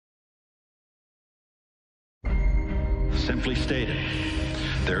Simply stated,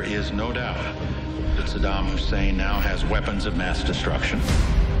 there is no doubt that Saddam Hussein now has weapons of mass destruction.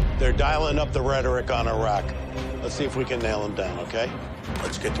 They're dialing up the rhetoric on Iraq. Let's see if we can nail them down, okay?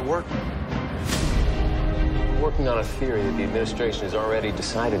 Let's get to work. Working on a theory that the administration has already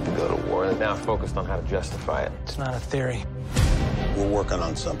decided to go to war and now focused on how to justify it. It's not a theory. We're working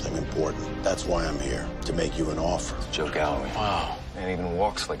on something important. That's why I'm here, to make you an offer. It's Joe Galloway. Wow. And even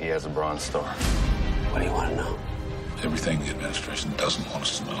walks like he has a Bronze Star. What do you want to know? Everything the administration doesn't want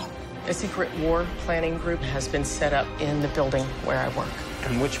us to know. A secret war planning group has been set up in the building where I work.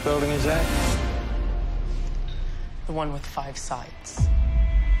 And which building is that? The one with 5 sides.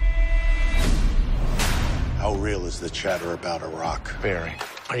 How real is the chatter about Iraq? Very.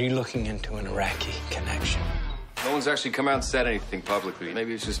 Are you looking into an Iraqi connection? No one's actually come out and said anything publicly.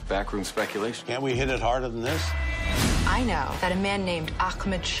 Maybe it's just backroom speculation. Can't we hit it harder than this? I know that a man named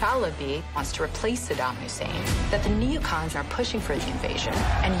Ahmed Shalabi wants to replace Saddam Hussein, that the neocons are pushing for the invasion,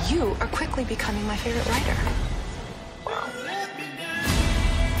 and you are quickly becoming my favorite writer.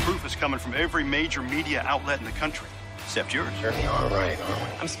 Proof is coming from every major media outlet in the country, except yours. All right, aren't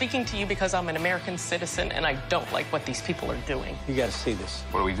we? I'm speaking to you because I'm an American citizen and I don't like what these people are doing. You got to see this.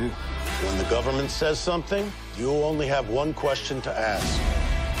 What do we do? When the government says something, you only have one question to ask.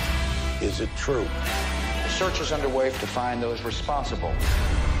 Is it true? The search is underway to find those responsible.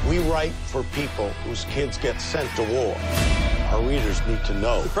 We write for people whose kids get sent to war. Our readers need to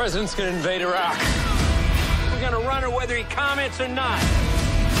know. The president's going to invade Iraq. We're going to run her whether he comments or not.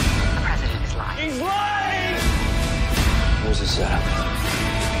 The president is lying. He's lying! Where's the setup?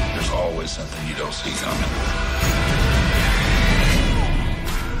 There's always something you don't see coming.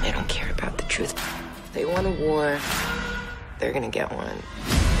 They don't care about the truth. They want a war. They're going to get one.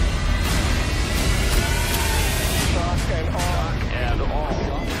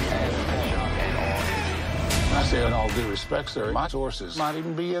 I say in all due respect, sir, my sources might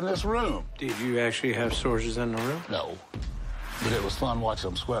even be in this room. Did you actually have sources in the room? No, but it was fun watching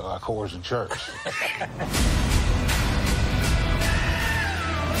them sweat like whores in church.